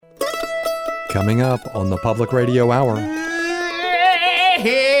Coming up on the Public Radio Hour.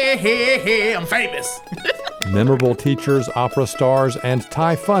 Hey, I'm famous. Memorable teachers, opera stars, and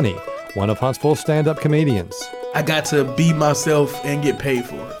Ty Funny, one of Huntsville's stand-up comedians. I got to be myself and get paid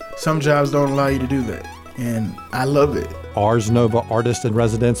for it. Some jobs don't allow you to do that, and I love it. Ars Nova artist in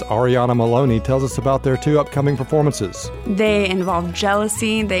residence Ariana Maloney tells us about their 2 upcoming performances. They involve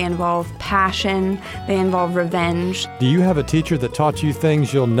jealousy, they involve passion, they involve revenge. Do you have a teacher that taught you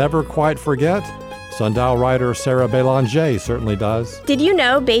things you'll never quite forget? Sundial writer Sarah Belanger certainly does. Did you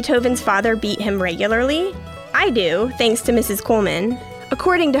know Beethoven's father beat him regularly? I do, thanks to Mrs. Coleman.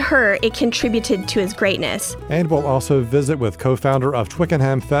 According to her, it contributed to his greatness. And we'll also visit with co-founder of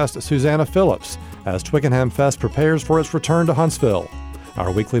Twickenham Fest, Susanna Phillips, as Twickenham Fest prepares for its return to Huntsville.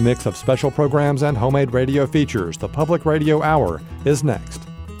 Our weekly mix of special programs and homemade radio features, the Public Radio Hour, is next.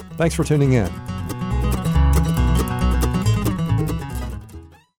 Thanks for tuning in.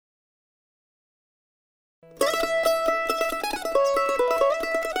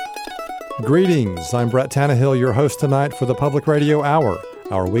 Greetings, I'm Brett Tannehill, your host tonight for the Public Radio Hour,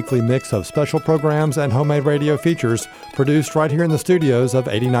 our weekly mix of special programs and homemade radio features produced right here in the studios of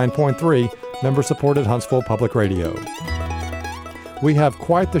 89.3, member-supported Huntsville Public Radio. We have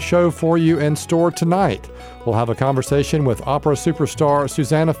quite the show for you in store tonight. We'll have a conversation with opera superstar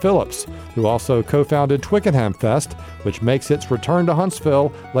Susanna Phillips, who also co-founded Twickenham Fest, which makes its return to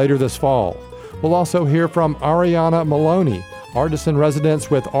Huntsville later this fall. We'll also hear from Ariana Maloney, artist in residence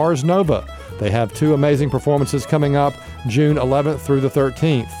with Ars Nova. They have 2 amazing performances coming up June 11th through the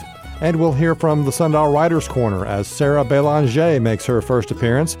 13th. And we'll hear from the Sundial Writers Corner as Sarah Belanger makes her first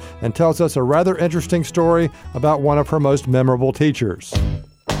appearance and tells us a rather interesting story about one of her most memorable teachers.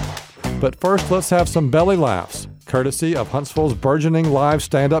 But first, let's have some belly laughs, courtesy of Huntsville's burgeoning live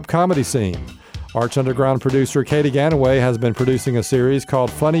stand-up comedy scene. Arts Underground producer Katie Ganaway has been producing a series called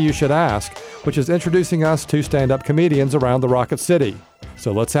Funny You Should Ask, which is introducing us to stand-up comedians around the Rocket City.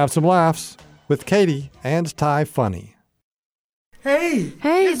 So let's have some laughs with Katie and Ty Funny. Hey,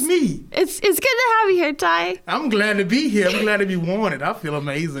 it's me. It's good to have you here, Ty. I'm glad to be here. I'm glad to be wanted. I feel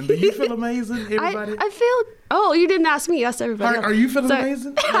amazing. Do you feel amazing, everybody? I feel... Oh, you didn't ask me. You asked everybody else. Are you feeling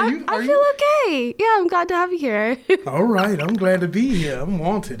amazing? I feel okay. Yeah, I'm glad to have you here. All right. I'm glad to be here. I'm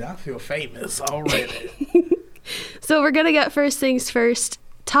wanted. I feel famous already. So we're going to get first things first.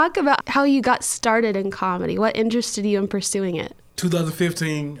 Talk about how you got started in comedy. What interested you in pursuing it?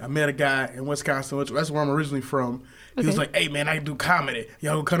 2015, I met a guy in Wisconsin, which that's where I'm originally from. He was like, hey, man, I do comedy.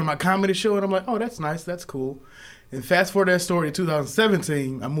 Y'all gonna come to my comedy show? And I'm like, oh, that's nice. That's cool. And fast forward that story to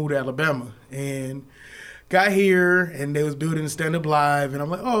 2017, I moved to Alabama and got here, and they was building stand-up live. And I'm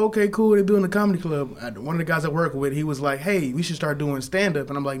like, oh, okay, cool. They're doing the comedy club. One of the guys I work with, he was like, hey, we should start doing stand-up.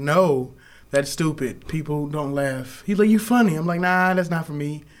 And I'm like, no, that's stupid. People don't laugh. He's like, you funny. I'm like, nah, that's not for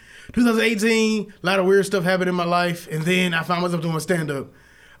me. 2018, a lot of weird stuff happened in my life. And then I found myself doing stand-up.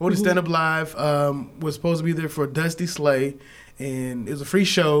 I went to Stand Up Live, was supposed to be there for Dusty Slay, and it was a free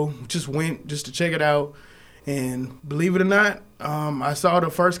show. Just went just to check it out, and believe it or not, I saw the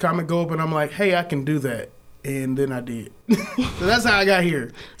first comic go up, and I'm like, hey, I can do that, and then I did. So that's how I got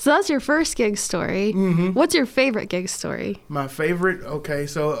here. So that's your first gig story. Mm-hmm. What's your favorite gig story? My favorite? Okay,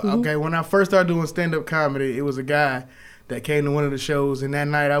 so, when I first started doing stand-up comedy, it was a guy that came to one of the shows, and that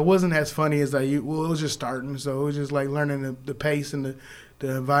night I wasn't as funny as it was just starting, so it was just like learning the pace and the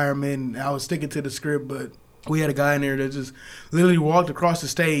environment, and I was sticking to the script, but we had a guy in there that just literally walked across the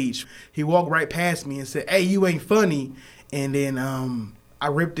stage. He walked right past me and said, hey, you ain't funny. And then I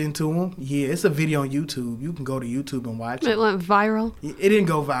ripped into him. Yeah, it's a video on YouTube. You can go to YouTube and watch it. It went viral? It didn't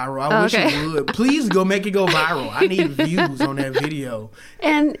go viral. I wish it would. Please go make it go viral. I need views on that video.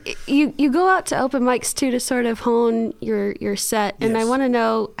 And you go out to open mics, too, to sort of hone your set. And I want to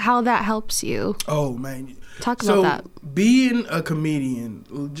know how that helps you. Oh, man. Talk about that. Being a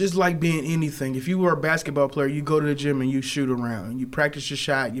comedian, just like being anything, if you were a basketball player, you go to the gym and you shoot around. You practice your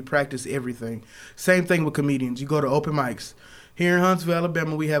shot. You practice everything. Same thing with comedians. You go to open mics. Here in Huntsville,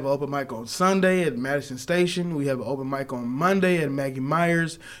 Alabama, we have an open mic on Sunday at Madison Station. We have an open mic on Monday at Maggie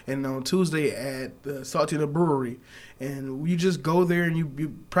Myers, and on Tuesday at the Saltina Brewery. And you just go there and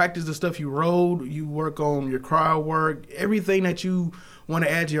you practice the stuff you wrote. You work on your crowd work, everything that you want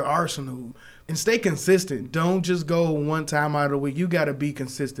to add to your arsenal. And stay consistent. Don't just go one time out of the week. You got to be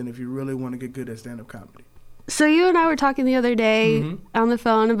consistent if you really want to get good at stand-up comedy. So you and I were talking the other day on the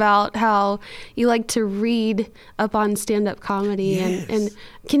phone about how you like to read up on stand-up comedy. Yes. And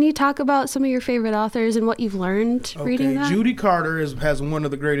can you talk about some of your favorite authors and what you've learned reading that? Judy Carter has one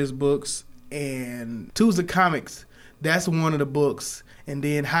of the greatest books, and two's the comics That's one of the books. And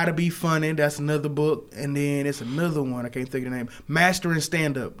then How to Be Funny, that's another book. And then it's another one, I can't think of the name. Mastering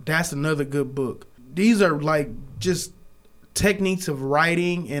Stand-Up, that's another good book. These are like just techniques of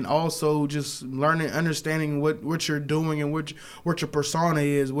writing and also just learning, understanding what you're doing and what your persona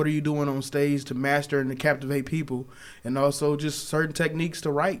is. What are you doing on stage to master and to captivate people? And also just certain techniques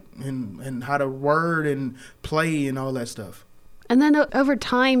to write and how to word and play and all that stuff. And then over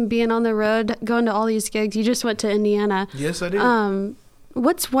time, being on the road, going to all these gigs, you just went to Indiana. Yes, I did.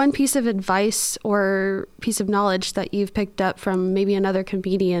 What's one piece of advice or piece of knowledge that you've picked up from maybe another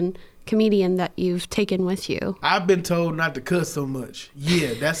comedian that you've taken with you? I've been told not to cuss so much.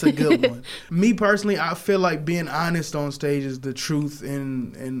 Yeah, that's a good one. Me personally, I feel like being honest on stage is the truth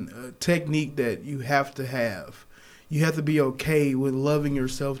and a technique that you have to have. You have to be okay with loving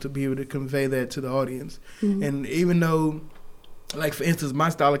yourself to be able to convey that to the audience. Mm-hmm. And even though, like, for instance, my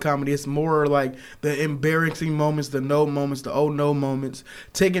style of comedy, it's more like the embarrassing moments, the no moments, the oh no moments,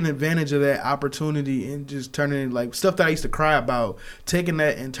 taking advantage of that opportunity and just turning it, like, stuff that I used to cry about, taking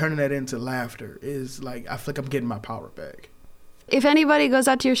that and turning that into laughter is, like, I feel like I'm getting my power back. If anybody goes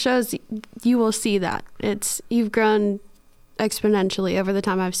out to your shows, you will see that. You've grown exponentially over the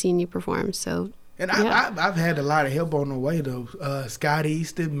time I've seen you perform, so... And yeah. I've had a lot of help on the way, though. Scott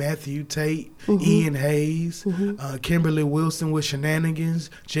Easton, Matthew Tate, mm-hmm. Ian Hayes, mm-hmm. Kimberly Wilson with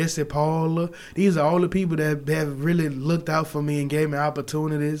Shenanigans, Jesse Paula. These are all the people that have really looked out for me and gave me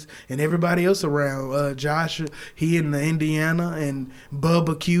opportunities. And everybody else around. Josh, he in Indiana, and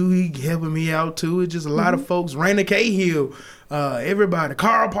Bubba Q, he helping me out, too. It's just a lot mm-hmm. of folks. Raina Cahill, everybody.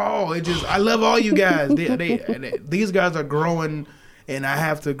 Carl Paul. I love all you guys. These guys are growing, and I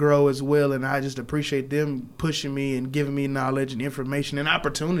have to grow as well, and I just appreciate them pushing me and giving me knowledge and information and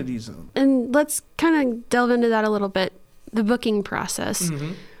opportunities. And let's kind of delve into that a little bit, the booking process.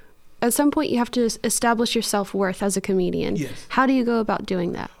 Mm-hmm. At some point, you have to establish your self-worth as a comedian. Yes. How do you go about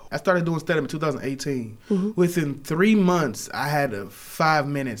doing that? I started doing stand-up in 2018. Mm-hmm. Within 3 months, I had a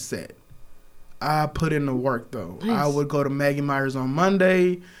 5-minute set. I put in the work, though. Nice. I would go to Maggie Myers on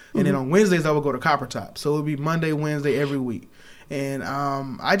Monday, and mm-hmm. then on Wednesdays, I would go to Copper Top. So it would be Monday, Wednesday, every week. And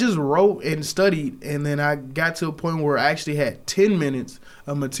I just wrote and studied, and then I got to a point where I actually had 10 minutes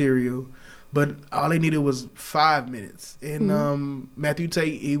of material, but all they needed was 5 minutes. And mm-hmm. Matthew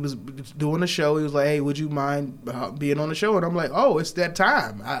Tate, he was doing the show. He was like, hey, would you mind being on the show? And I'm like, oh, it's that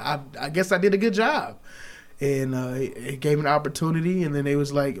time. I guess I did a good job. And it gave me an opportunity, and then they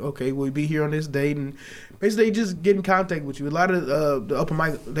was like, okay, we'll be here on this date. And basically, they just get in contact with you. A lot of the open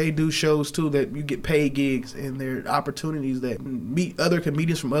mic, they do shows, too, that you get paid gigs, and they're opportunities that meet other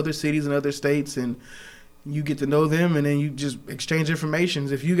comedians from other cities and other states, and you get to know them, and then you just exchange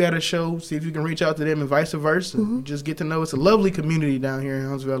information. If you got a show, see if you can reach out to them and vice versa. Mm-hmm. You just get to know. It's a lovely community down here in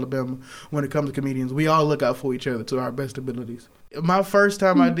Huntsville, Alabama, when it comes to comedians. We all look out for each other to our best abilities. My first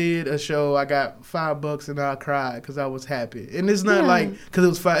time I did a show, I got $5 and I cried because I was happy. And it's not like because it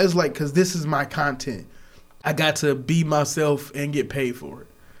was $5. It's like because this is my content. I got to be myself and get paid for it.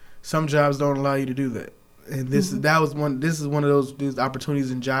 Some jobs don't allow you to do that. And this is one of those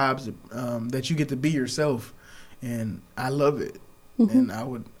opportunities and jobs that you get to be yourself, and I love it. Mm-hmm.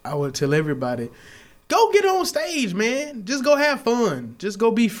 And I would tell everybody, go get on stage, man. Just go have fun. Just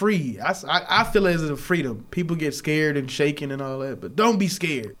go be free. I feel it as a freedom. People get scared and shaken and all that, but don't be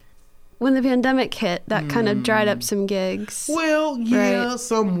scared. When the pandemic hit, that kind of dried up some gigs. Well, yeah,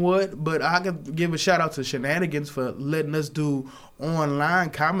 somewhat. But I could give a shout out to Shenanigans for letting us do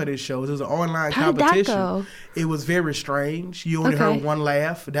online comedy shows. It was an online competition. How did that go? It was very strange. You only heard one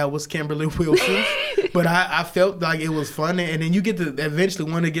laugh. That was Kimberly Wilson. But I felt like it was funny. And then you get to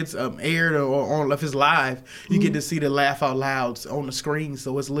eventually, when it gets aired or on, if it's live, you get to see the laugh out louds on the screen.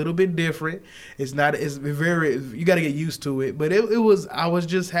 So it's a little bit different. It's very, you got to get used to it. But I was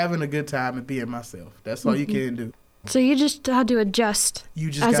just having a good time and being myself. That's all you can do. So you just had to adjust.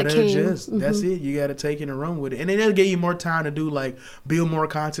 You just got to adjust. Mm-hmm. That's it. You got to take it and run with it. And then it'll give you more time to do, like, build more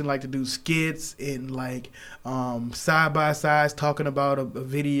content, like to do skits and, like, side-by-sides talking about a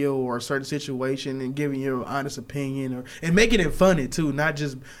video or a certain situation and giving your honest opinion and making it funny, too, not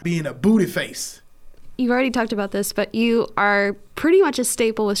just being a booty face. You've already talked about this, but you are pretty much a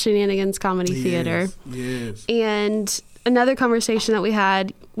staple with Shenanigans Comedy Theater. Yes. And another conversation that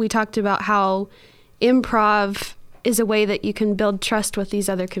we talked about how improv is a way that you can build trust with these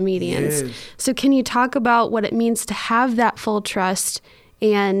other comedians. Yes. So can you talk about what it means to have that full trust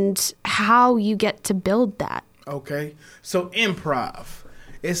and how you get to build that? Okay. So improv,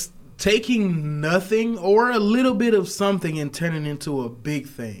 it's taking nothing or a little bit of something and turning into a big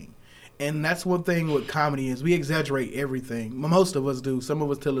thing. And that's one thing with comedy is we exaggerate everything. Most of us do. Some of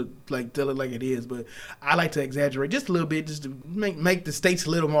us tell it like it is, but I like to exaggerate just a little bit, just to make the stakes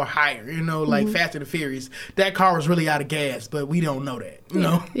a little more higher. You know, like Fast and the Furious. That car was really out of gas, but we don't know that. You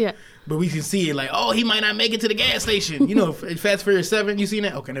know. Yeah. But we can see it like, oh, he might not make it to the gas station. You know, Fast and Furious 7, you seen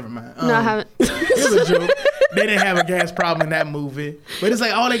that? Okay, never mind. No, I haven't. It was a joke. They didn't have a gas problem in that movie. But it's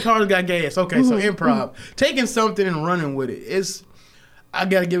like all their cars got gas. Okay, so improv. Taking something and running with it. I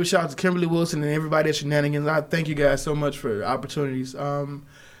got to give a shout out to Kimberly Wilson and everybody at Shenanigans. I thank you guys so much for the opportunities.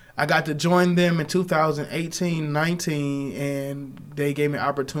 I got to join them in 2018-19, and they gave me an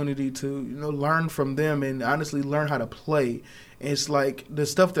opportunity to, learn from them and honestly learn how to play. And it's like the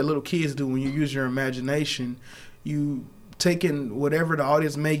stuff that little kids do when you use your imagination. You taking whatever the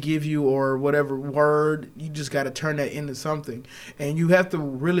audience may give you or whatever word, you just got to turn that into something. And you have to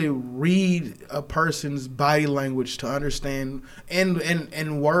really read a person's body language to understand,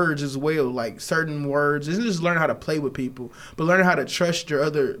 and words as well, like certain words. It's just learn how to play with people, but learn how to trust your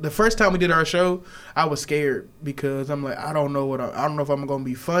other. The first time we did our show, I was scared because I'm like, I don't know if I'm going to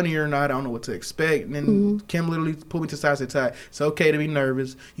be funny or not. I don't know what to expect. And then Kim literally pulled me to the side and said, Ty, it's okay to be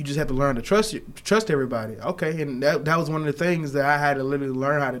nervous. You just have to learn to trust everybody. Okay. And that was one of the things that I had to literally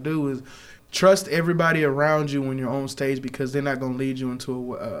learn how to do is trust everybody around you when you're on stage, because they're not going to lead you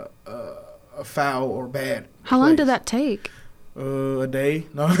into a foul or bad How long did that take? A day.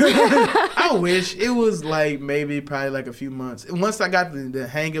 No. I wish. It was probably like a few months. And once I got the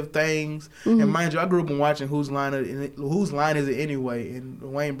hang of things, and mind you, I grew up watching Whose Line Is It Anyway? And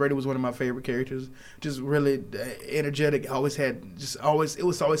Wayne Brady was one of my favorite characters. Just really energetic. It was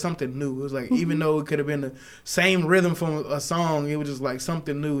always something new. It was like, even though it could have been the same rhythm from a song, it was just like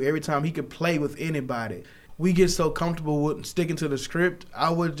something new. Every time he could play with anybody. We get so comfortable with sticking to the script. I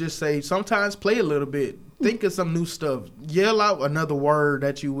would just say sometimes play a little bit. Think of some new stuff. Yell out another word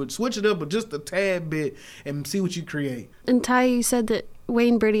that you would switch it up, but just a tad bit, and see what you create. And Ty, you said that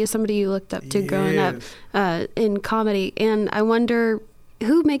Wayne Brady is somebody you looked up to growing up in comedy. And I wonder,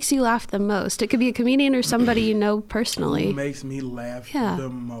 who makes you laugh the most? It could be a comedian or somebody you know personally. Who makes me laugh the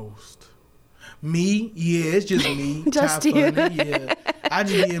most? Me? Yeah, it's just me. Just you. Funny. Yeah. I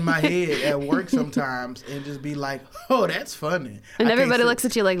just be in my head at work sometimes and just be like, oh, that's funny. And everybody looks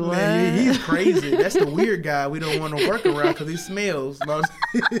at you like, what? Man, he's crazy. That's the weird guy we don't want to work around because he smells. No,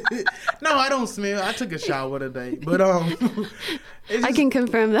 I don't smell. I took a shower today. But I can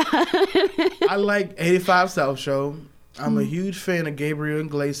confirm that. I like 85 South Show. I'm a huge fan of Gabriel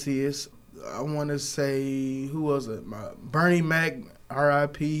Iglesias. I want to say, who was it? Bernie Mac,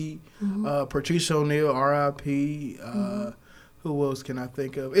 R.I.P. Patrice O'Neal, R.I.P. Who else can I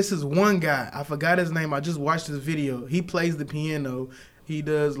think of? It's this one guy. I forgot his name. I just watched his video. He plays the piano. He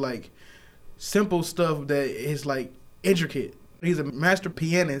does simple stuff that is intricate. He's a master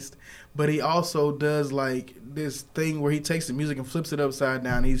pianist, but he also does this thing where he takes the music and flips it upside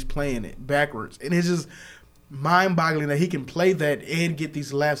down. And he's playing it backwards. And it's just mind-boggling that he can play that and get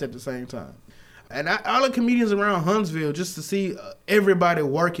these laughs at the same time. And all the comedians around Huntsville, just to see everybody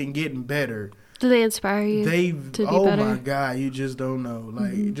working, getting better. Do they inspire you to be better? Oh, my God, you just don't know.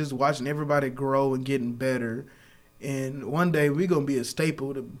 Just watching everybody grow and getting better. And one day we're going to be a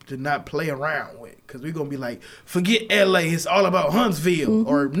staple to not play around with. Because we're going to be like, forget L.A., it's all about Huntsville.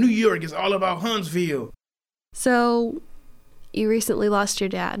 Or New York, it's all about Huntsville. So you recently lost your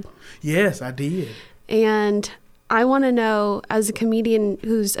dad. Yes, I did. And I want to know, as a comedian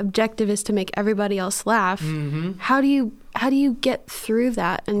whose objective is to make everybody else laugh, how do you get through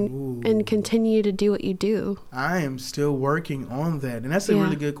that and continue to do what you do? I am still working on that. And that's a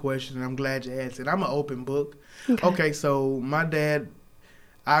really good question, and I'm glad you asked it. I'm an open book. Okay, so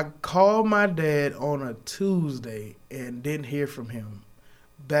I called my dad on a Tuesday and didn't hear from him.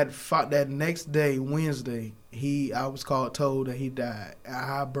 That next day, Wednesday, I was told that he died.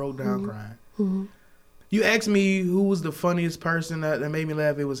 I broke down crying. You asked me who was the funniest person that made me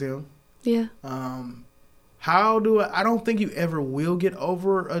laugh. It was him. Yeah. I don't think you ever will get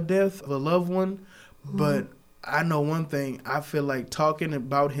over a death of a loved one, but I know one thing. I feel like talking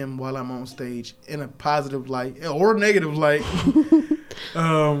about him while I'm on stage in a positive light or negative light,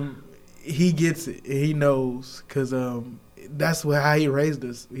 he gets it. He knows, because that's how he raised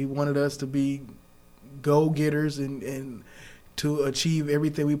us. He wanted us to be go-getters and to achieve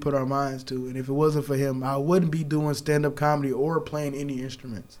everything we put our minds to. And if it wasn't for him, I wouldn't be doing stand-up comedy or playing any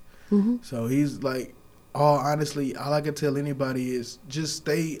instruments. So he's honestly, all I can tell anybody is just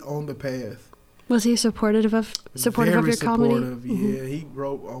stay on the path. Was he supportive of your comedy? Supportive, yeah. He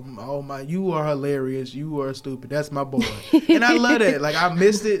wrote, you are hilarious, you are stupid. That's my boy. And I love that. I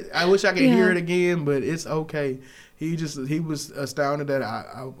missed it. I wish I could hear it again, but it's okay. he was astounded that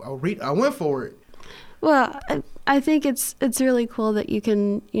I went for it. Well, I think it's really cool that you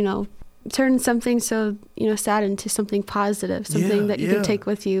can, turn something so, sad into something positive, something that you can take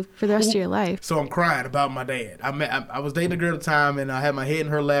with you for the rest of your life. So I'm crying about my dad. I was dating a girl at the time, and I had my head in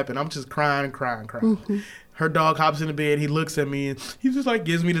her lap, and I'm just crying. Mm-hmm. Her dog hops in the bed. He looks at me, and he just like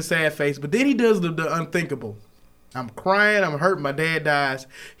gives me the sad face. But then he does the unthinkable. I'm crying. I'm hurt. My dad dies.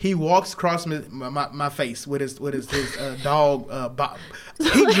 He walks across my face with his dog. Bob.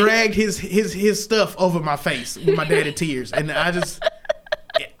 He dragged his stuff over my face with my dad in tears, and I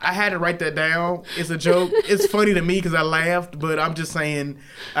had to write that down. It's a joke. It's funny to me because I laughed, but I'm just saying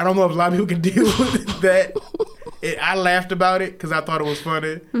I don't know if a lot of people can deal with that. I laughed about it because I thought it was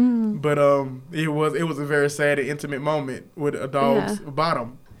funny, but it was a very sad and intimate moment with a dog's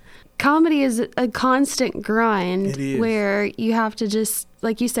bottom. Comedy is a constant grind where you have to just,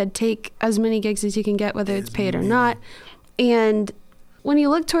 like you said, take as many gigs as you can get, whether it's paid or not. And when you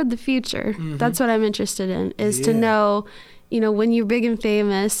look toward the future, that's what I'm interested in, is to know, when you're big and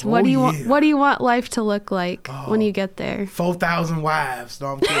famous, what do you want life to look like when you get there? 4,000 wives.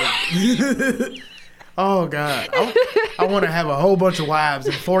 No, I'm kidding. Oh God, I want to have a whole bunch of wives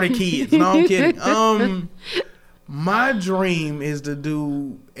and 40 kids. No, I'm kidding. My dream is to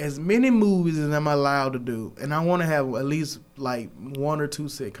do as many movies as I'm allowed to do, and I want to have at least like 1 or 2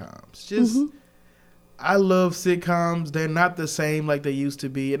 sitcoms. I love sitcoms. They're not the same like they used to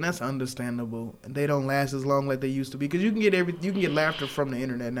be, and that's understandable. And they don't last as long like they used to be because you can get laughter from the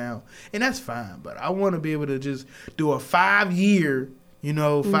internet now, and that's fine. But I want to be able to just do a 5-year.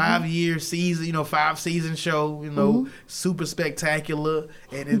 5-year season, 5-season show, super spectacular,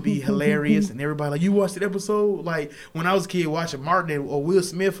 and it'd be hilarious, and everybody like, you watched that episode? Like, when I was a kid watching Martin or Will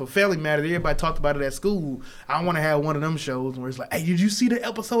Smith or Family Matters, everybody talked about it at school. I want to have one of them shows where it's like, hey, did you see the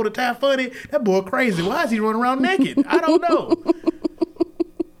episode of Ty Funny? That boy crazy. Why is he running around naked? I don't know.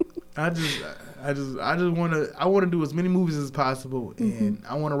 I want to do as many movies as possible, and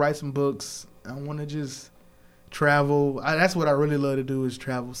I want to write some books. I want to just travel. That's what I really love to do, is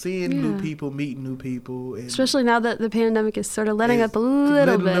travel, seeing new people, meeting new people, and especially now that the pandemic is sort of letting up a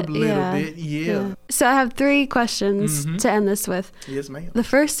little bit. Yeah. So I have 3 questions to end this with. Yes, ma'am. The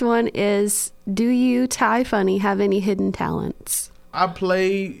first one is, do you, Ty Funny, have any hidden talents? I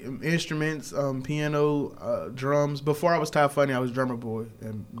play instruments, piano, drums. Before I was Ty Funny, I was drummer boy,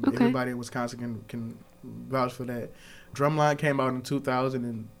 and everybody in Wisconsin can vouch for that. Drumline came out in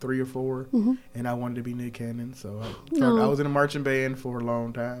 2003 or 4, and I wanted to be Nick Cannon, so I was in a marching band for a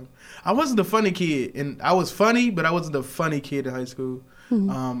long time. I wasn't the funny kid, and I was funny, but I wasn't the funny kid in high school.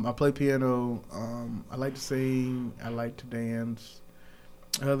 I play piano. I like to sing. I like to dance.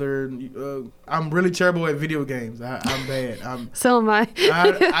 I'm really terrible at video games. I'm bad. So am I.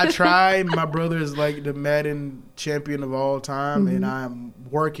 I tried. My brother is like the Madden champion of all time, and I'm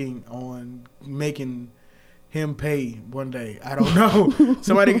working on making him pay one day. I don't know.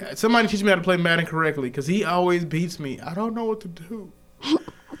 Somebody teach me how to play Madden correctly, because he always beats me. I don't know what to do.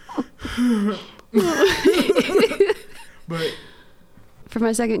 But for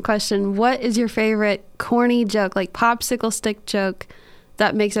my second question, what is your favorite corny joke, like popsicle stick joke,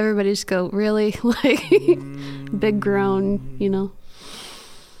 that makes everybody just go, really? Like, big groan,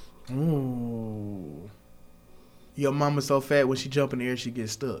 Ooh. Your mama's so fat when she jump in the air she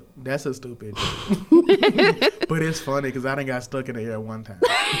gets stuck. That's a stupid joke. But it's funny because I done got stuck in the air one time.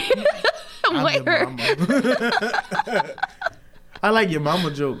 I like your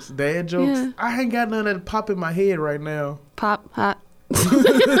mama jokes, dad jokes. Yeah. I ain't got none that pop in my head right now. Pop, hot.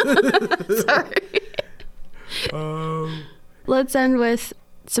 Sorry. Let's end with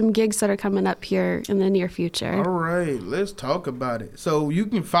some gigs that are coming up here in the near future. All right, let's talk about it. So you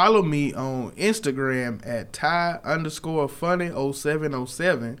can follow me on Instagram at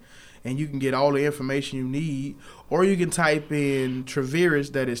Ty_funny0707, and you can get all the information you need. Or you can type in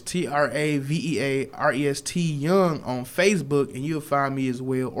Traverest, that is TRAVEAREST Young, on Facebook, and you'll find me as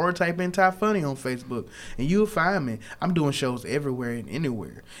well. Or type in Ty Funny on Facebook, and you'll find me. I'm doing shows everywhere and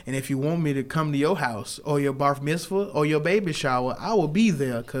anywhere. And if you want me to come to your house or your bar mitzvah or your baby shower, I will be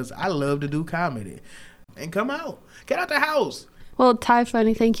there, because I love to do comedy. And come out. Get out the house. Well, Ty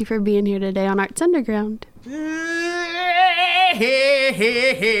Funny, thank you for being here today on Arts Underground.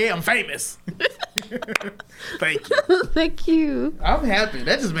 I'm famous. Thank you. Thank you. I'm happy.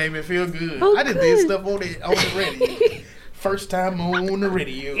 That just made me feel good. Oh, I just did stuff on the radio. First time on the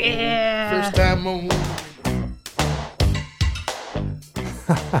radio. Yeah. First time on.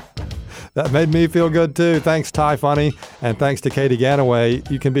 That made me feel good too. Thanks, Ty Funny, and thanks to Katie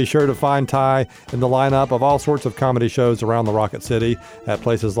Ganaway. You can be sure to find Ty in the lineup of all sorts of comedy shows around the Rocket City at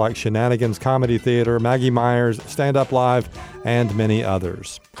places like Shenanigans Comedy Theater, Maggie Myers, Stand Up Live, and many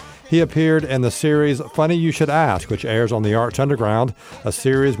others. He appeared in the series Funny You Should Ask, which airs on the Arts Underground, a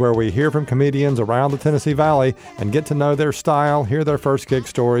series where we hear from comedians around the Tennessee Valley and get to know their style, hear their first gig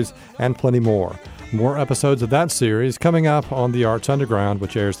stories, and plenty more. More episodes of that series coming up on the Arts Underground,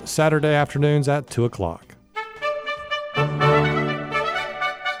 which airs Saturday afternoons at 2 o'clock.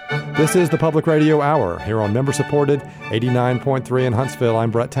 This is the Public Radio Hour here on member-supported 89.3 in Huntsville.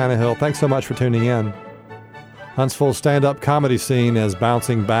 I'm Brett Tannehill. Thanks so much for tuning in. Huntsville's stand-up comedy scene is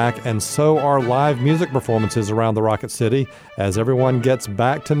bouncing back, and so are live music performances around the Rocket City as everyone gets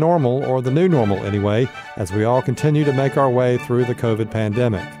back to normal, or the new normal anyway, as we all continue to make our way through the COVID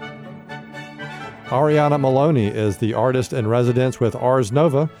pandemic. Ariana Maloney is the artist in residence with Ars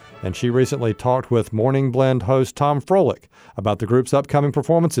Nova, and she recently talked with Morning Blend host Tom Froelich about the group's upcoming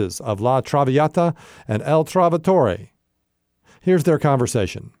performances of La Traviata and El Trovatore. Here's their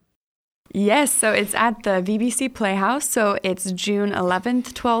conversation. Yes, so it's at the VBC Playhouse, so it's June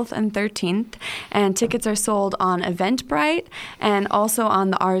 11th, 12th, and 13th, and tickets are sold on Eventbrite and also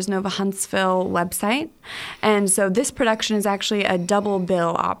on the Ars Nova Huntsville website. And so this production is actually a double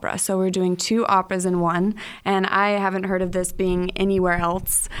bill opera, so we're doing 2 operas in one, and I haven't heard of this being anywhere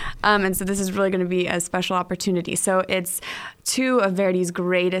else, and so this is really going to be a special opportunity. So it's 2 of Verdi's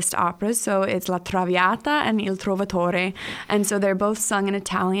greatest operas, so it's La Traviata and Il Trovatore, and so they're both sung in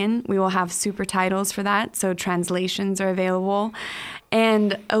Italian. We will have super titles for that, so translations are available.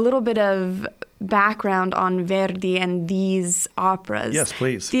 And a little bit of background on Verdi and these operas. Yes,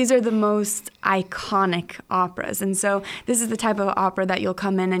 please. These are the most iconic operas. And so this is the type of opera that you'll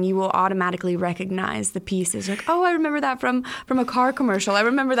come in and you will automatically recognize the pieces. Like, oh, I remember that from a car commercial. I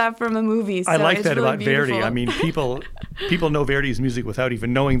remember that from a movie. So I like that really about beautiful. Verdi. I mean, people know Verdi's music without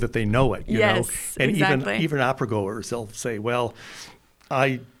even knowing that they know it, you know? And exactly. even opera goers, they'll say, well,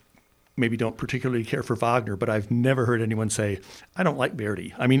 I maybe don't particularly care for Wagner, but I've never heard anyone say, I don't like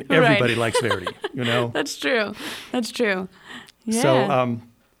Verdi. I mean, everybody likes Verdi, you know? That's true. Yeah. So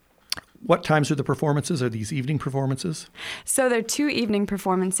what times are the performances? Are these evening performances? So they're 2 evening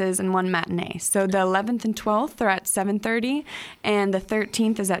performances and 1 matinee. So the 11th and 12th are at 7:30, and the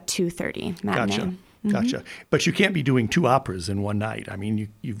 13th is at 2:30 matinee. Gotcha. But you can't be doing 2 operas in one night. I mean,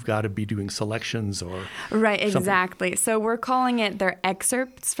 you've got to be doing selections or Right, something. exactly. So we're calling it, they're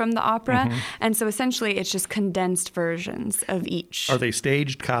excerpts from the opera. And so essentially it's just condensed versions of each. Are they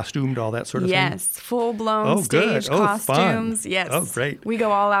staged, costumed, all that sort of thing? Yes, full-blown Oh, good. stage Oh, costumes. fun. Yes. Oh, great. We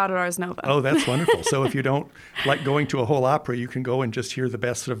go all out at Ars Nova. Oh, that's wonderful. So if you don't like going to a whole opera, you can go and just hear the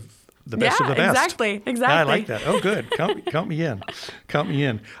best of the best. Exactly. I like that. Oh, good. Count me in. Count me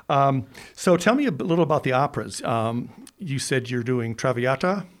in. So tell me a little about the operas. You said you're doing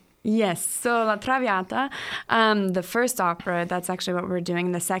Traviata? Yes, so La Traviata, the first opera, that's actually what we're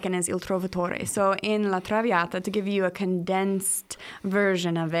doing. The second is Il Trovatore. So in La Traviata, to give you a condensed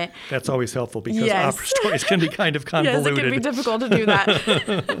version of it. That's always helpful because Yes. opera stories can be kind of convoluted. Yes, it can be difficult to do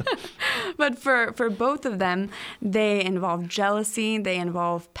that. But for both of them, they involve jealousy, they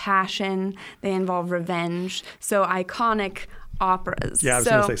involve passion, they involve revenge. So iconic operas. Yeah, I was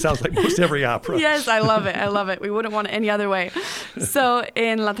going to say, sounds like most every opera. Yes, I love it. We wouldn't want it any other way. So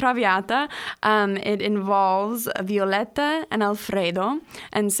in La Traviata, it involves Violetta and Alfredo,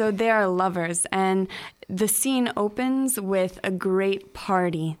 and so they are lovers. And the scene opens with a great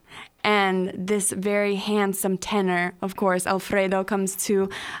party. And this very handsome tenor, of course, Alfredo, comes to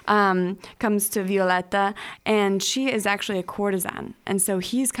Violetta, and she is actually a courtesan. And so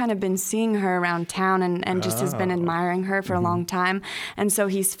he's kind of been seeing her around town and just has been admiring her for a long time. And so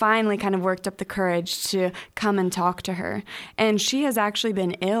he's finally kind of worked up the courage to come and talk to her. And she has actually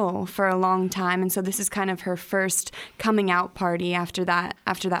been ill for a long time, and so this is kind of her first coming out party after that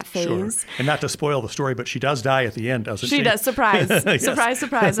phase. Sure. And not to spoil the story, but she does die at the end, doesn't she? She does. Surprise. Yes.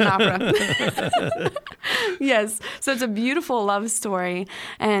 Surprise, an opera. Yes. So it's a beautiful love story.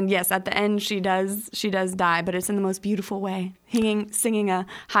 And yes, at the end she does die, but it's in the most beautiful way. Singing a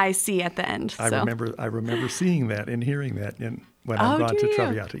high C at the end. I remember seeing that and hearing that when I've gone to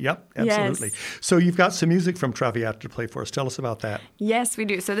Traviata. Yep, absolutely. Yes. So you've got some music from Traviata to play for us. Tell us about that. Yes, we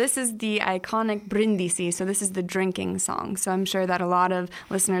do. So this is the iconic Brindisi. So this is the drinking song. So I'm sure that a lot of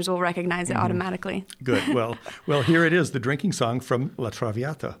listeners will recognize it automatically. Good. Well, here it is, the drinking song from La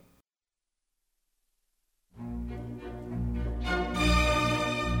Traviata.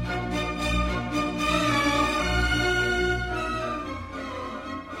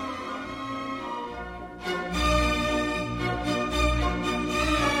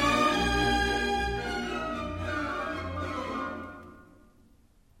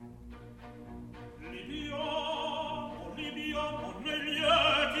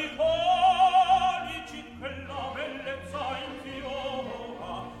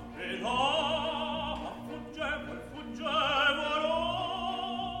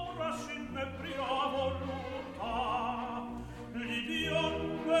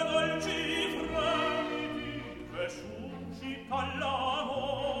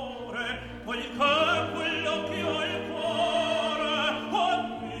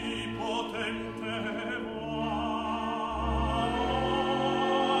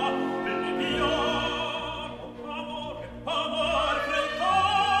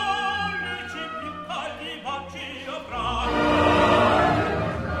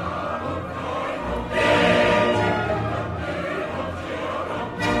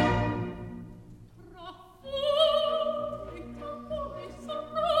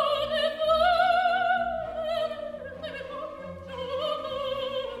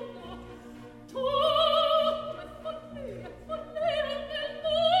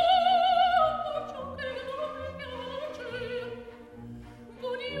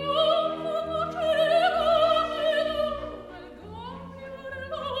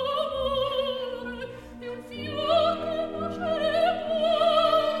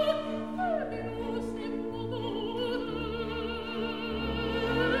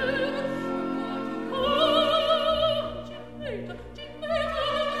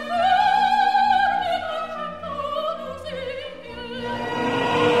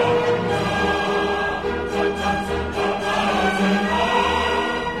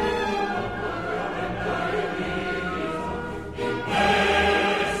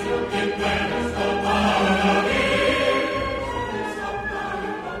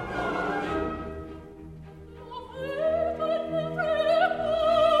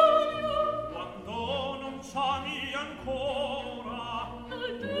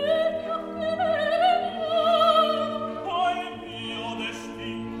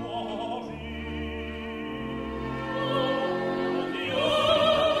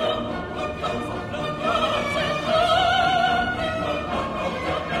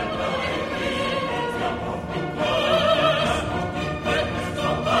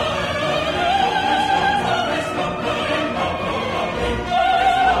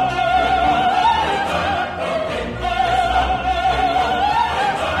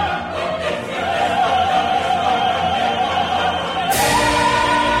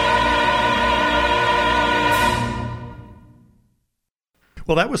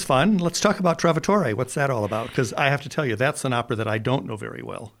 Well, that was fun. Let's talk about Trovatore. What's that all about? Because I have to tell you, that's an opera that I don't know very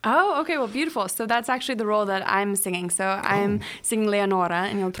well. Oh, okay. Well, beautiful. So that's actually the role that I'm singing. So I'm singing Leonora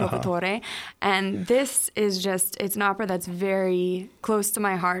in Il Trovatore. And this is just, it's an opera that's very close to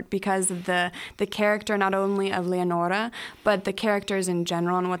my heart because of the character, not only of Leonora, but the characters in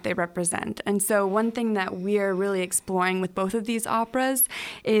general and what they represent. And so one thing that we're really exploring with both of these operas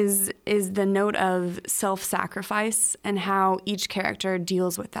is the note of self-sacrifice and how each character deals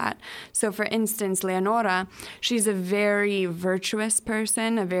with that. So for instance, Leonora, she's a very virtuous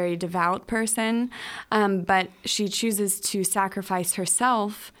person, a very devout person, but she chooses to sacrifice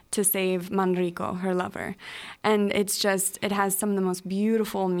herself to save Manrico, her lover. And it has some of the most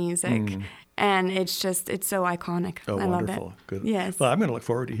beautiful music. And it's so iconic. Oh, I wonderful. love it. Good. Yes. Well, I'm going to look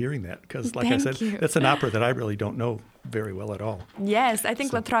forward to hearing that because, like I said, that's an opera that I really don't know very well at all. Yes, I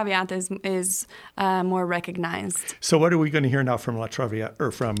think La Traviata is more recognized. So what are we going to hear now from La Traviata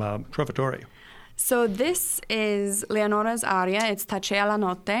or from Trovatore? So this is Leonora's aria. It's Tacea la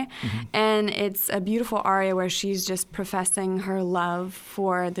notte, and it's a beautiful aria where she's just professing her love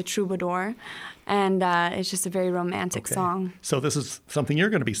for the troubadour, and it's just a very romantic song. So this is something you're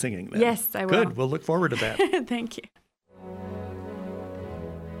going to be singing then? Yes, I will. Good. We'll look forward to that. Thank you.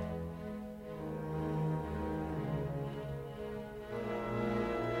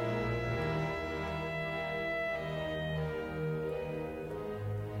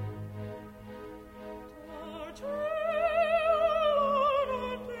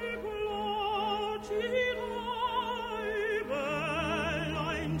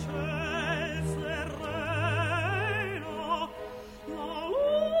 La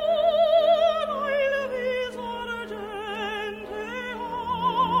luna il viso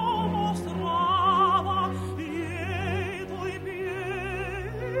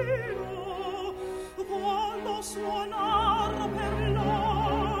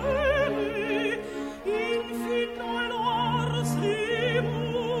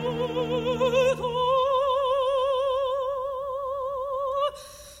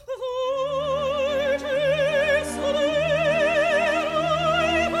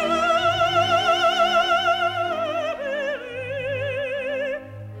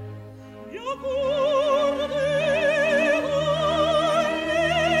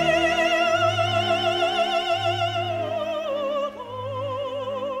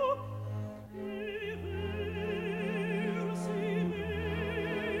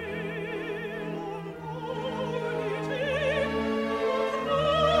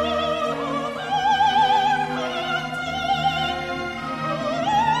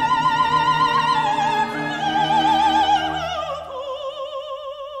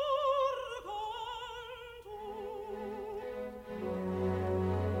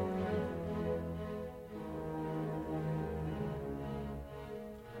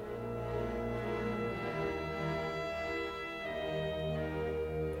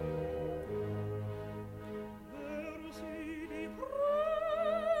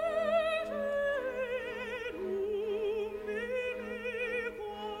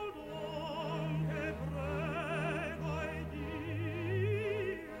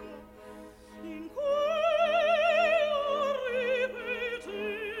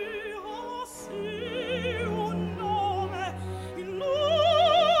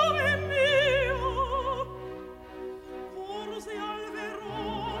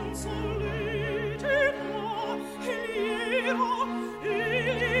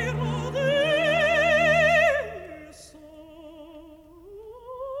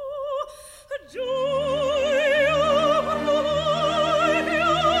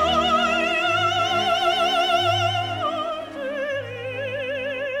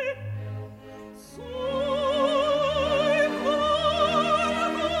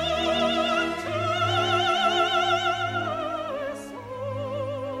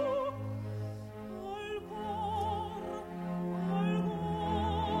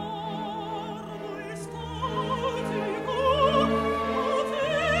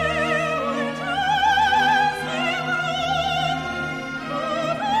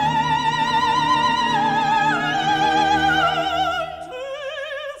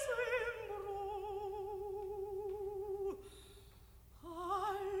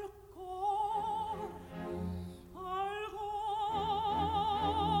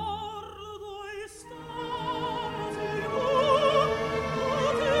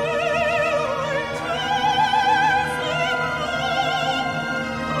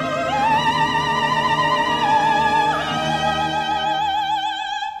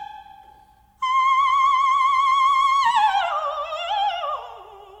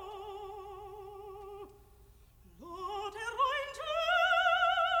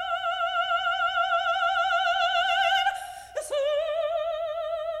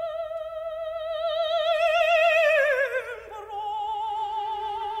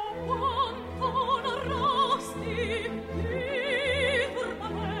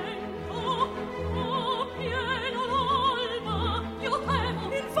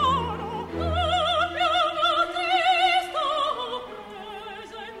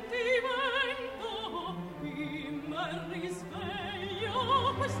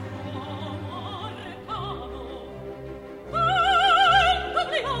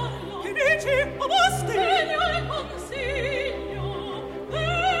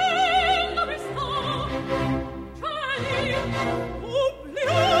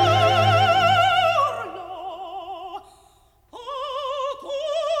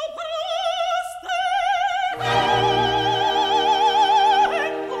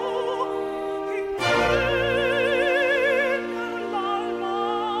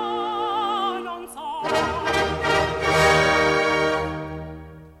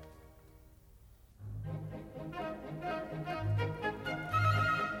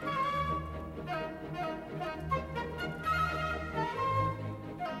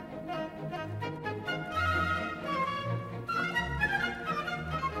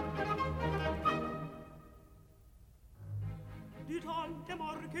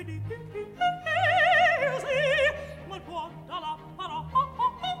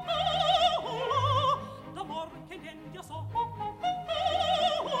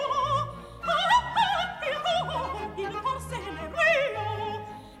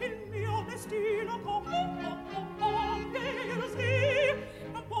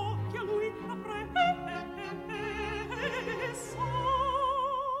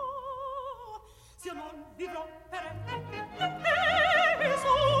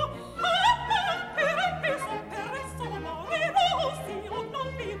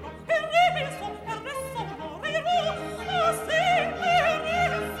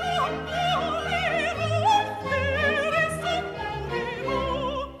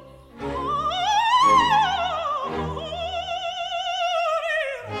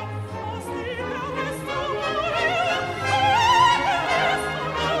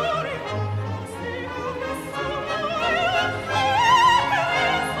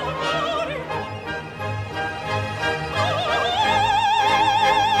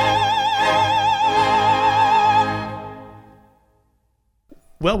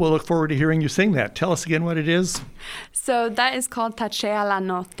Well, we'll look forward to hearing you sing that. Tell us again what it is. So that is called Tacea la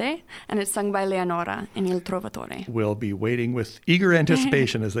notte, and it's sung by Leonora in Il Trovatore. We'll be waiting with eager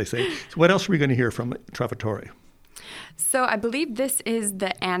anticipation, as they say. So what else are we going to hear from Trovatore? So I believe this is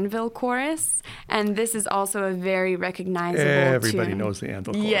the Anvil Chorus, and this is also a very recognizable Everybody tune. Knows the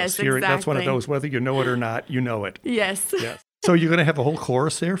Anvil Chorus. Yes, exactly. That's one of those, whether you know it or not, you know it. Yes. Yes. So you're going to have a whole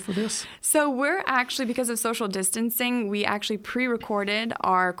chorus there for this? So we're actually, because of social distancing, we actually pre-recorded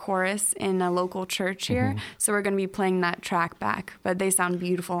our chorus in a local church here. So we're going to be playing that track back, but they sound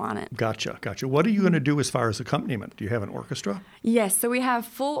beautiful on it. Gotcha. What are you going to do as far as accompaniment? Do you have an orchestra? Yes, so we have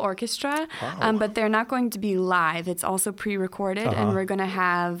full orchestra, but they're not going to be live. It's also pre-recorded, and we're going to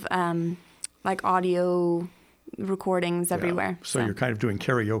have like audio recordings everywhere. So you're kind of doing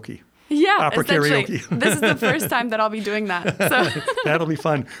karaoke. Yeah, opera essentially. karaoke. This is the first time that I'll be doing that. So. That'll be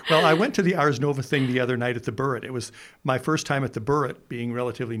fun. Well, I went to the Ars Nova thing the other night at the Burritt. It was my first time at the Burritt, being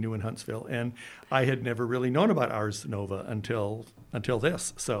relatively new in Huntsville, and I had never really known about Ars Nova until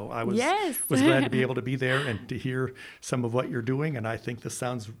this. So I was glad to be able to be there and to hear some of what you're doing, and I think this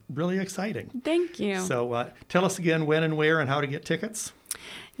sounds really exciting. Thank you. So tell us again when and where and how to get tickets.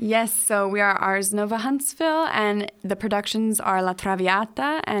 Yes, so we are Ars Nova Huntsville, and the productions are La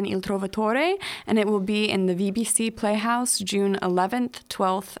Traviata and Il Trovatore, and it will be in the VBC Playhouse June 11th,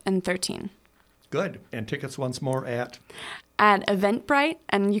 12th, and 13th. Good. And tickets once more at Eventbrite,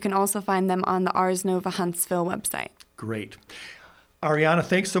 and you can also find them on the Ars Nova Huntsville website. Great. Ariana,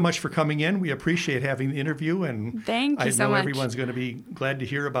 thanks so much for coming in. We appreciate having the interview, and Thank you so much. I know everyone's going to be glad to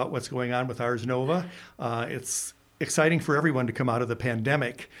hear about what's going on with Ars Nova. It's exciting for everyone to come out of the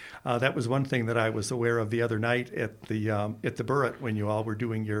pandemic. That was one thing that I was aware of the other night at the Burritt when you all were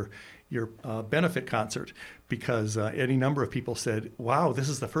doing your benefit concert, because any number of people said, wow, this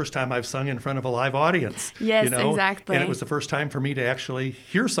is the first time I've sung in front of a live audience. Yes, exactly. And it was the first time for me to actually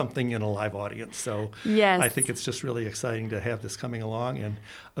hear something in a live audience. So yes. I think it's just really exciting to have this coming along, and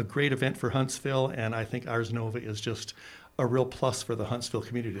a great event for Huntsville. And I think Ars Nova is just a real plus for the Huntsville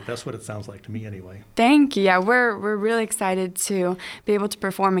community. That's what it sounds like to me anyway. Thank you. Yeah, we're really excited to be able to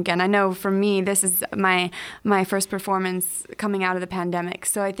perform again. I know for me, this is my first performance coming out of the pandemic.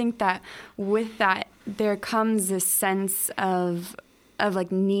 So I think that with that, there comes this sense of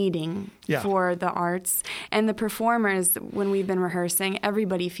like needing for the arts, and the performers, when we've been rehearsing,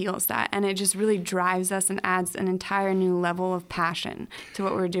 everybody feels that, and it just really drives us and adds an entire new level of passion to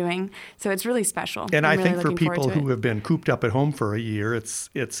what we're doing. So it's really special. And I'm I really think for people who it. have been cooped up at home for a year,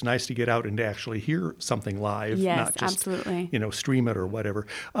 it's nice to get out and to actually hear something live, yes, not just absolutely. Stream it or whatever.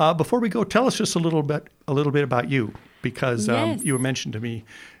 Before we go, tell us just a little bit about you, because yes. you mentioned to me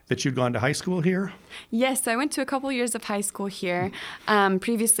that you'd gone to high school here? Yes, I went to a couple years of high school here.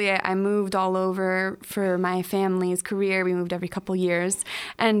 Previously, I moved all over for my family's career. We moved every couple years.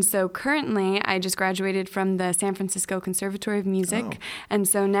 And so currently, I just graduated from the San Francisco Conservatory of Music. And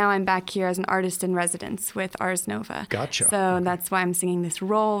so now I'm back here as an artist in residence with Ars Nova. Gotcha. So that's why I'm singing this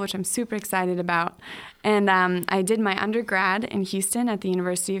role, which I'm super excited about. And I did my undergrad in Houston at the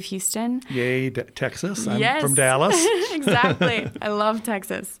University of Houston. Yay, Texas. I'm Yes. from Dallas. Exactly. I love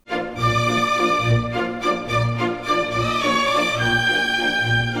Texas.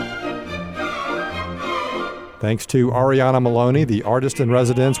 Thanks to Ariana Maloney, the artist in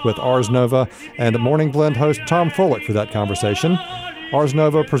residence with Ars Nova, and Morning Blend host Tom Fullick for that conversation. Ars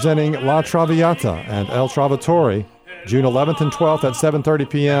Nova presenting La Traviata and El Trovatore, June 11th and 12th at 7:30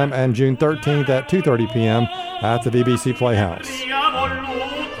 p.m. and June 13th at 2:30 p.m. at the VBC Playhouse.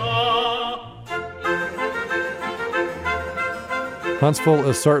 Huntsville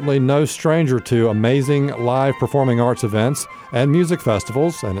is certainly no stranger to amazing live performing arts events and music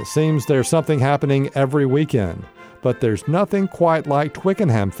festivals, and it seems there's something happening every weekend. But there's nothing quite like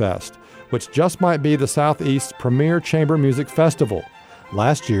Twickenham Fest, which just might be the Southeast's premier chamber music festival.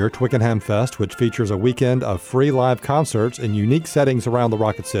 Last year, Twickenham Fest, which features a weekend of free live concerts in unique settings around the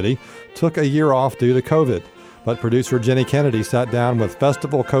Rocket City, took a year off due to COVID. But producer Jenny Kennedy sat down with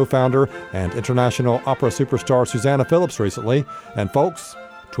festival co-founder and international opera superstar Susanna Phillips recently, and folks,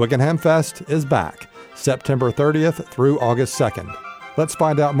 Twickenham Fest is back, September 30th through August 2nd. Let's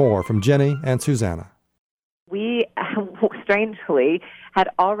find out more from Jenny and Susanna. We, strangely, had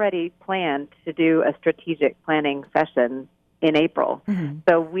already planned to do a strategic planning session in April. Mm-hmm.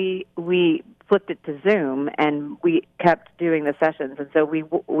 So we flipped it to Zoom, and we kept doing the sessions. And so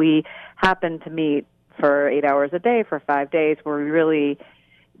we happened to meet for 8 hours a day for 5 days, where we really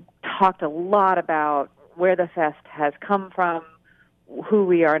talked a lot about where the fest has come from, who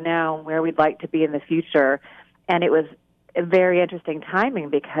we are now, and where we'd like to be in the future. And it was a very interesting timing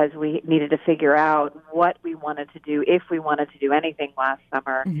because we needed to figure out what we wanted to do, if we wanted to do anything last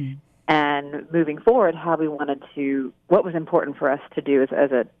summer, mm-hmm. and moving forward, what was important for us to do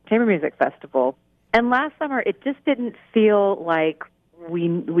as a chamber music festival. And last summer, it just didn't feel like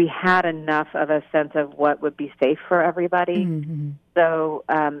we had enough of a sense of what would be safe for everybody. Mm-hmm. So,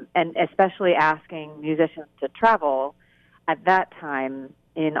 and especially asking musicians to travel at that time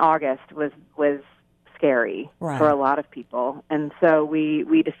in August was scary for a lot of people. And so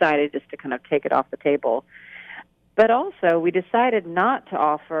we decided just to kind of take it off the table. But also, we decided not to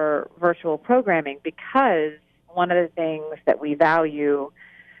offer virtual programming because one of the things that we value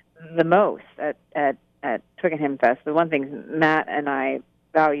the most at Twickenham Fest, the one thing Matt and I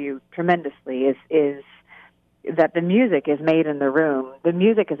value tremendously is that the music is made in the room. The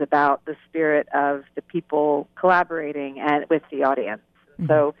music is about the spirit of the people collaborating and with the audience. Mm-hmm.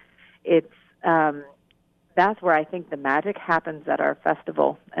 So it's that's where I think the magic happens at our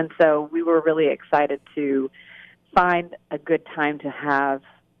festival. And so we were really excited to find a good time to have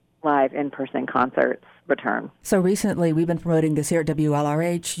live in-person concerts return. So recently, we've been promoting this here at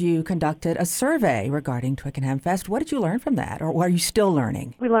WLRH. You conducted a survey regarding Twickenham Fest. What did you learn from that, or what are you still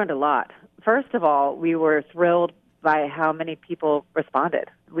learning? We learned a lot. First of all, we were thrilled by how many people responded.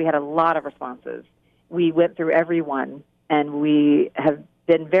 We had a lot of responses. We went through everyone, and we have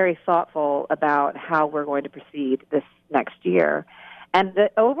been very thoughtful about how we're going to proceed this next year. And the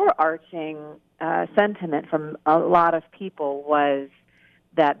overarching sentiment from a lot of people was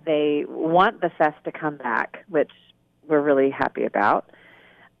that they want the fest to come back, which we're really happy about.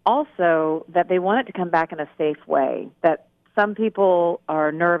 Also, that they want it to come back in a safe way, that some people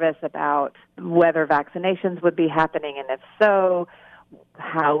are nervous about whether vaccinations would be happening, and if so,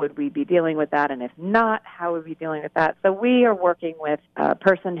 how would we be dealing with that, and if not, how would we be dealing with that? So we are working with a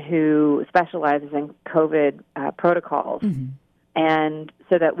person who specializes in COVID protocols, mm-hmm. and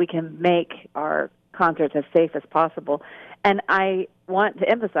so that we can make our concerts as safe as possible. And I want to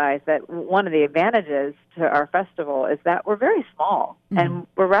emphasize that one of the advantages to our festival is that we're very small, mm-hmm. and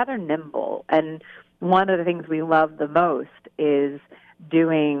we're rather nimble. And one of the things we love the most is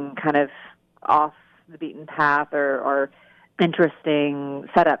doing kind of off the beaten path or interesting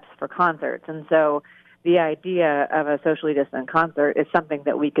setups for concerts. And so the idea of a socially distant concert is something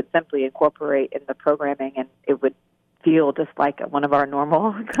that we could simply incorporate in the programming, and it would feel just like one of our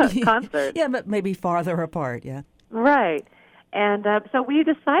normal concerts. Yeah, but maybe farther apart, yeah. Right. And so we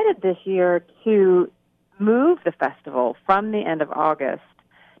decided this year to move the festival from the end of August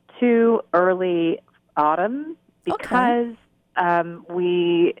to early autumn because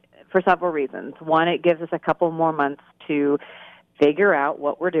for several reasons. One, it gives us a couple more months to figure out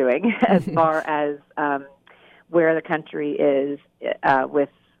what we're doing as far as where the country is with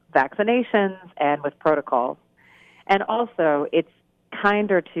vaccinations and with protocols. And also, it's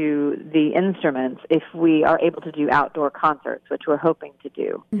kinder to the instruments if we are able to do outdoor concerts, which we're hoping to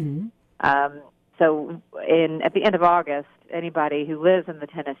do. So at the end of August, anybody who lives in the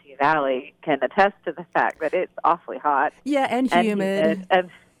Tennessee Valley can attest to the fact that it's awfully hot. Yeah, and humid. And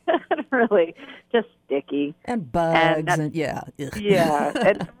really just sticky. And bugs. And yeah. Yeah,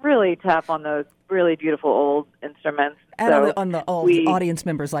 it's really tough on those really beautiful old instruments. And so on the old audience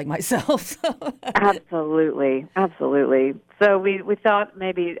members like myself. Absolutely. So we thought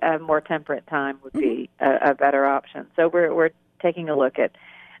maybe a more temperate time would be a better option. So we're taking a look at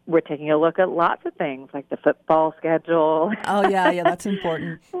lots of things like the football schedule. Oh yeah, that's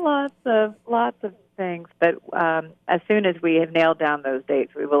important. lots of things. But as soon as we have nailed down those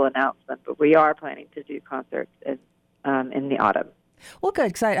dates, we will announce them. But we are planning to do concerts in the autumn. Well, good,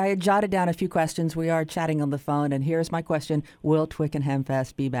 because I had jotted down a few questions. We are chatting on the phone, and here's my question. Will Twickenham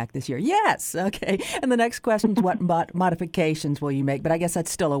Fest be back this year? Yes. Okay. And the next question is, what modifications will you make? But I guess that's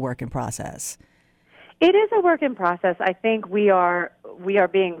still a work in process. It is a work in process. I think we are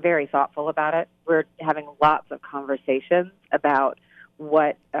being very thoughtful about it. We're having lots of conversations about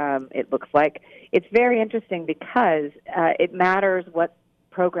what it looks like. It's very interesting because it matters what's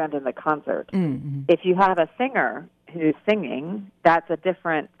programmed in the concert. Mm-hmm. If you have a singer who's singing, that's a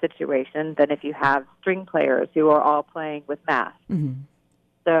different situation than if you have string players who are all playing with masks. Mm-hmm.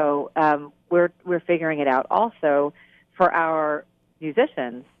 So we're figuring it out. Also, for our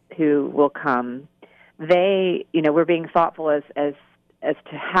musicians who will come, we're being thoughtful as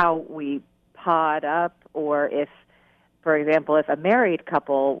to how we pod up, or if, for example, if a married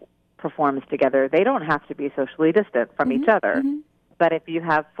couple performs together, they don't have to be socially distant from each other. Mm-hmm. But if you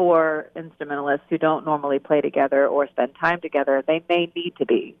have 4 instrumentalists who don't normally play together or spend time together, they may need to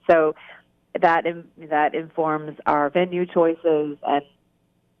be. So that informs our venue choices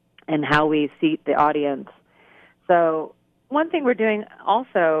and how we seat the audience. So one thing we're doing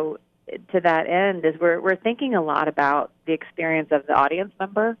also to that end is we're thinking a lot about the experience of the audience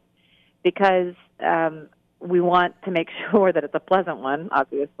member, because we want to make sure that it's a pleasant one,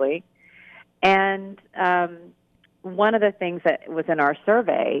 obviously. And one of the things that was in our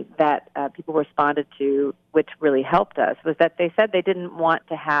survey that people responded to, which really helped us, was that they said they didn't want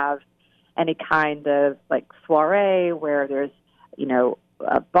to have any kind of like soiree where there's,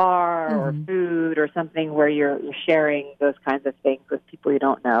 a bar or food or something where you're sharing those kinds of things with people you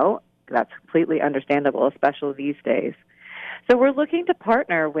don't know. That's completely understandable, especially these days. So we're looking to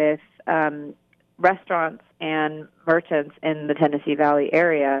partner with restaurants and merchants in the Tennessee Valley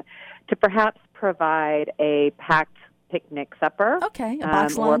area to perhaps provide a packed picnic supper. Okay, a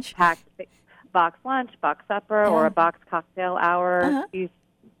box lunch. Or packed box lunch, box supper, or a box cocktail hour,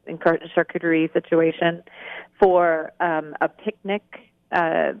 charcuterie situation for a picnic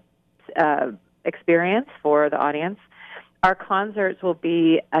experience for the audience. Our concerts will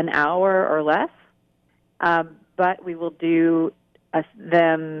be an hour or less, but we will do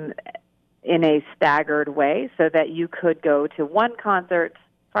them in a staggered way so that you could go to one concert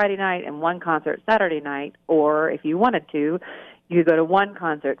Friday night and one concert Saturday night, or if you wanted to, you could go to one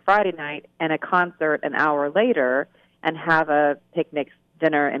concert Friday night and a concert an hour later and have a picnic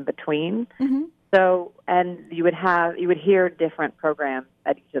dinner in between. Mm-hmm. So, and you would hear different programs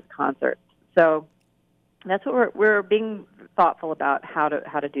at each of the concerts. So that's what we're being thoughtful about how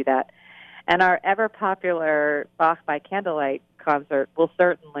to do that. And our ever popular Bach by Candlelight concert will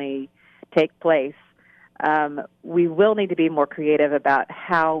certainly take place. We will need to be more creative about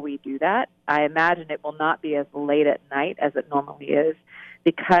how we do that. I imagine it will not be as late at night as it normally is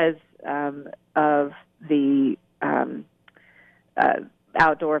because of the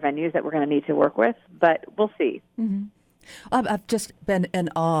outdoor venues that we're going to need to work with, but we'll see. Mm-hmm. I've just been in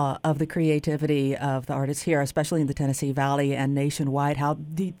awe of the creativity of the artists here, especially in the Tennessee Valley and nationwide, how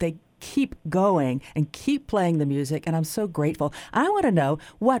they keep going and keep playing the music, and I'm so grateful. I want to know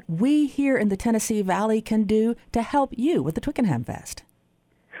what we here in the Tennessee Valley can do to help you with the Twickenham Fest.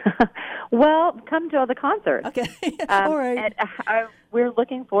 Well, come to all the concerts. Okay, all right. And, we're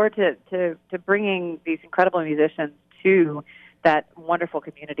looking forward to bringing these incredible musicians to that wonderful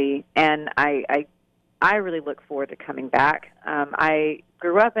community, and I really look forward to coming back. I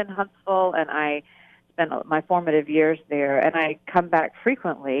grew up in Huntsville, and I spent my formative years there, and I come back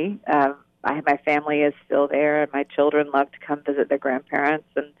frequently. My family is still there, and my children love to come visit their grandparents,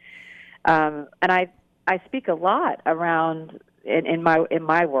 and I speak a lot around in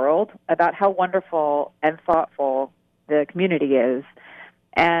my world about how wonderful and thoughtful the community is,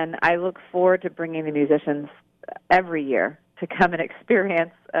 and I look forward to bringing the musicians every year to come and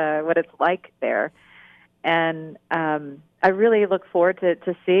experience what it's like there. And I really look forward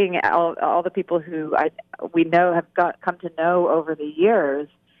to seeing all the people who we know have come to know over the years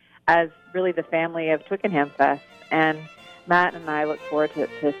as really the family of Twickenham Fest. And Matt and I look forward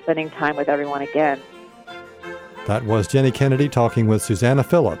to spending time with everyone again. That was Jenny Kennedy talking with Susanna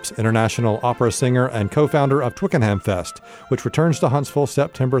Phillips, international opera singer and co-founder of Twickenham Fest, which returns to Huntsville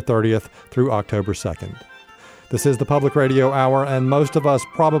September 30th through October 2nd. This is the Public Radio Hour, and most of us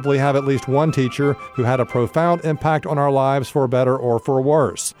probably have at least one teacher who had a profound impact on our lives for better or for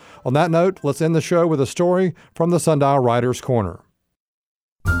worse. On that note, let's end the show with a story from the Sundial Writers' Corner.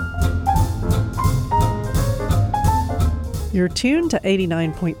 You're tuned to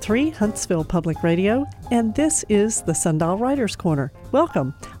 89.3 Huntsville Public Radio, and this is the Sundial Writers' Corner.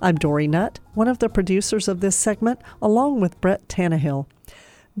 Welcome. I'm Dory Nutt, one of the producers of this segment, along with Brett Tannehill.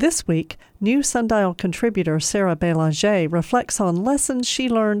 This week, new Sundial contributor Sarah Belanger reflects on lessons she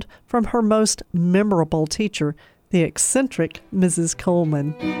learned from her most memorable teacher, the eccentric Mrs.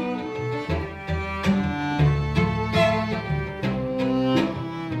 Coleman.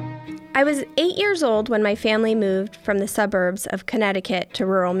 I was 8 years old when my family moved from the suburbs of Connecticut to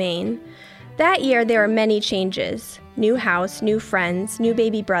rural Maine. That year, there were many changes. New house, new friends, new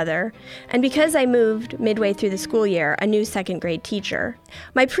baby brother, and because I moved midway through the school year, a new second grade teacher.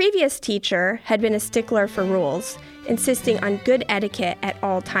 My previous teacher had been a stickler for rules, insisting on good etiquette at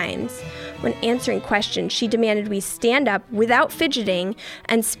all times. When answering questions, she demanded we stand up without fidgeting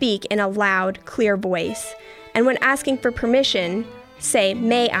and speak in a loud, clear voice. And when asking for permission, say,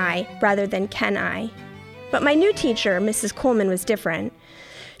 "May I," rather than "Can I?" But my new teacher, Mrs. Coleman, was different.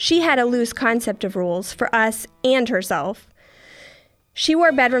 She had a loose concept of rules for us and herself. She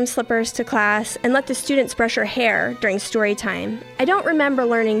wore bedroom slippers to class and let the students brush her hair during story time. I don't remember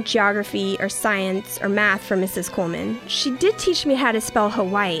learning geography or science or math from Mrs. Coleman. She did teach me how to spell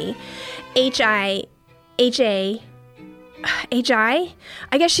Hawaii. H-I. I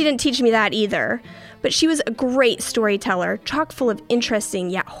guess she didn't teach me that either. But she was a great storyteller, chock full of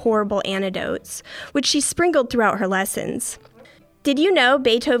interesting yet horrible anecdotes, which she sprinkled throughout her lessons. Did you know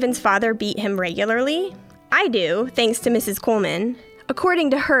Beethoven's father beat him regularly? I do, thanks to Mrs. Coleman. According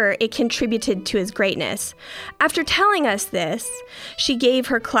to her, it contributed to his greatness. After telling us this, she gave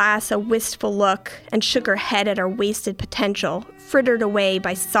her class a wistful look and shook her head at our wasted potential, frittered away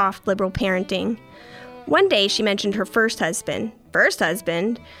by soft liberal parenting. One day she mentioned her first husband. First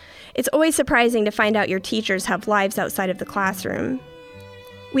husband? It's always surprising to find out your teachers have lives outside of the classroom.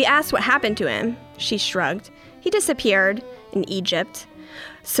 We asked what happened to him. She shrugged. He disappeared in Egypt.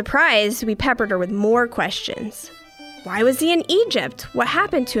 Surprised, we peppered her with more questions. Why was he in Egypt? What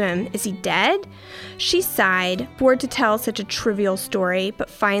happened to him? Is he dead? She sighed, bored to tell such a trivial story, but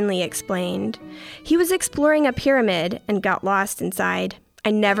finally explained. He was exploring a pyramid and got lost inside.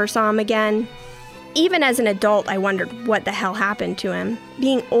 I never saw him again. Even as an adult, I wondered what the hell happened to him.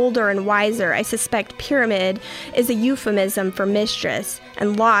 Being older and wiser, I suspect pyramid is a euphemism for mistress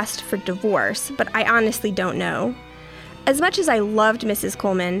and lost for divorce, but I honestly don't know. As much as I loved Mrs.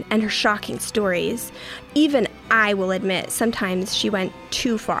 Coleman and her shocking stories, even I will admit sometimes she went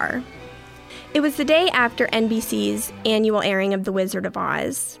too far. It was the day after NBC's annual airing of The Wizard of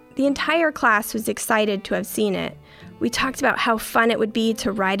Oz. The entire class was excited to have seen it. We talked about how fun it would be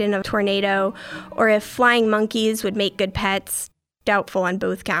to ride in a tornado, or if flying monkeys would make good pets. Doubtful on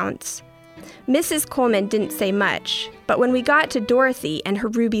both counts. Mrs. Coleman didn't say much, but when we got to Dorothy and her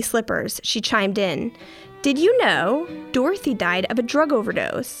ruby slippers, she chimed in. Did you know Dorothy died of a drug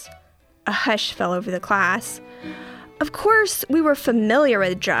overdose? A hush fell over the class. Of course, we were familiar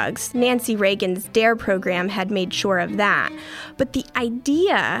with drugs. Nancy Reagan's DARE program had made sure of that. But the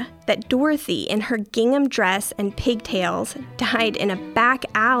idea that Dorothy, in her gingham dress and pigtails, died in a back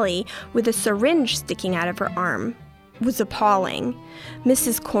alley with a syringe sticking out of her arm was appalling.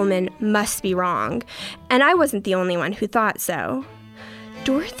 Mrs. Coleman must be wrong, and I wasn't the only one who thought so.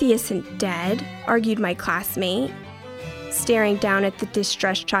 Dorothy isn't dead, argued my classmate. Staring down at the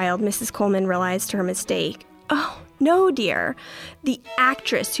distressed child, Mrs. Coleman realized her mistake. Oh, no, dear. The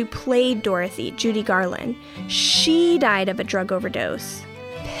actress who played Dorothy, Judy Garland, she died of a drug overdose.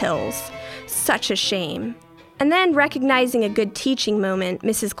 Pills. Such a shame. And then, recognizing a good teaching moment,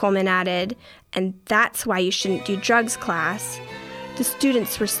 Mrs. Coleman added, and that's why you shouldn't do drugs, class. The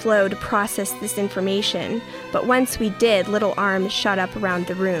students were slow to process this information, but once we did, little arms shot up around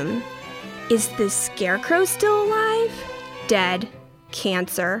the room. Is the scarecrow still alive? Dead.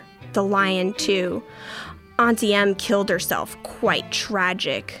 Cancer. The lion, too. Auntie Em killed herself. Quite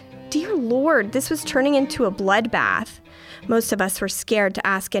tragic. Dear Lord, this was turning into a bloodbath. Most of us were scared to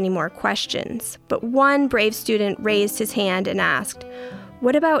ask any more questions, but one brave student raised his hand and asked,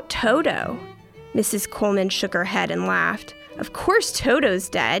 "What about Toto?" Mrs. Coleman shook her head and laughed. Of course Toto's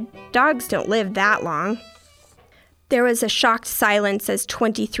dead. Dogs don't live that long. There was a shocked silence as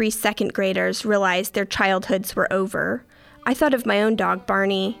 23 second graders realized their childhoods were over. I thought of my own dog,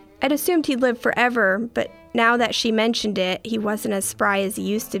 Barney. I'd assumed he'd live forever, but now that she mentioned it, he wasn't as spry as he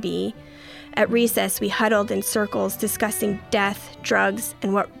used to be. At recess, we huddled in circles discussing death, drugs,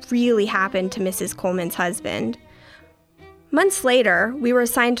 and what really happened to Mrs. Coleman's husband. Months later, we were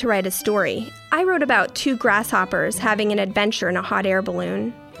assigned to write a story. I wrote about 2 grasshoppers having an adventure in a hot air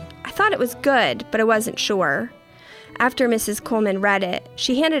balloon. I thought it was good, but I wasn't sure. After Mrs. Coleman read it,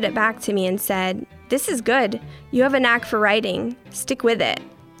 she handed it back to me and said, "This is good. You have a knack for writing. Stick with it."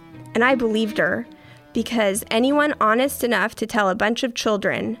 And I believed her, because anyone honest enough to tell a bunch of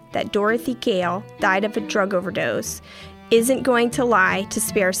children that Dorothy Gale died of a drug overdose isn't going to lie to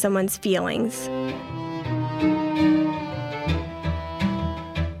spare someone's feelings.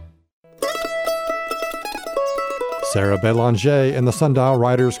 Sarah Belanger in the Sundial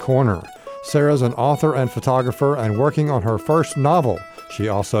Writers Corner. Sarah's an author and photographer and working on her first novel. She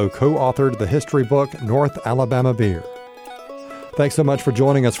also co-authored the history book North Alabama Beer. Thanks so much for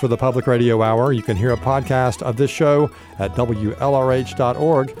joining us for the Public Radio Hour. You can hear a podcast of this show at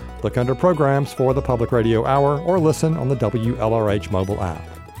WLRH.org. Look under programs for the Public Radio Hour or listen on the WLRH mobile app.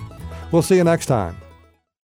 We'll see you next time.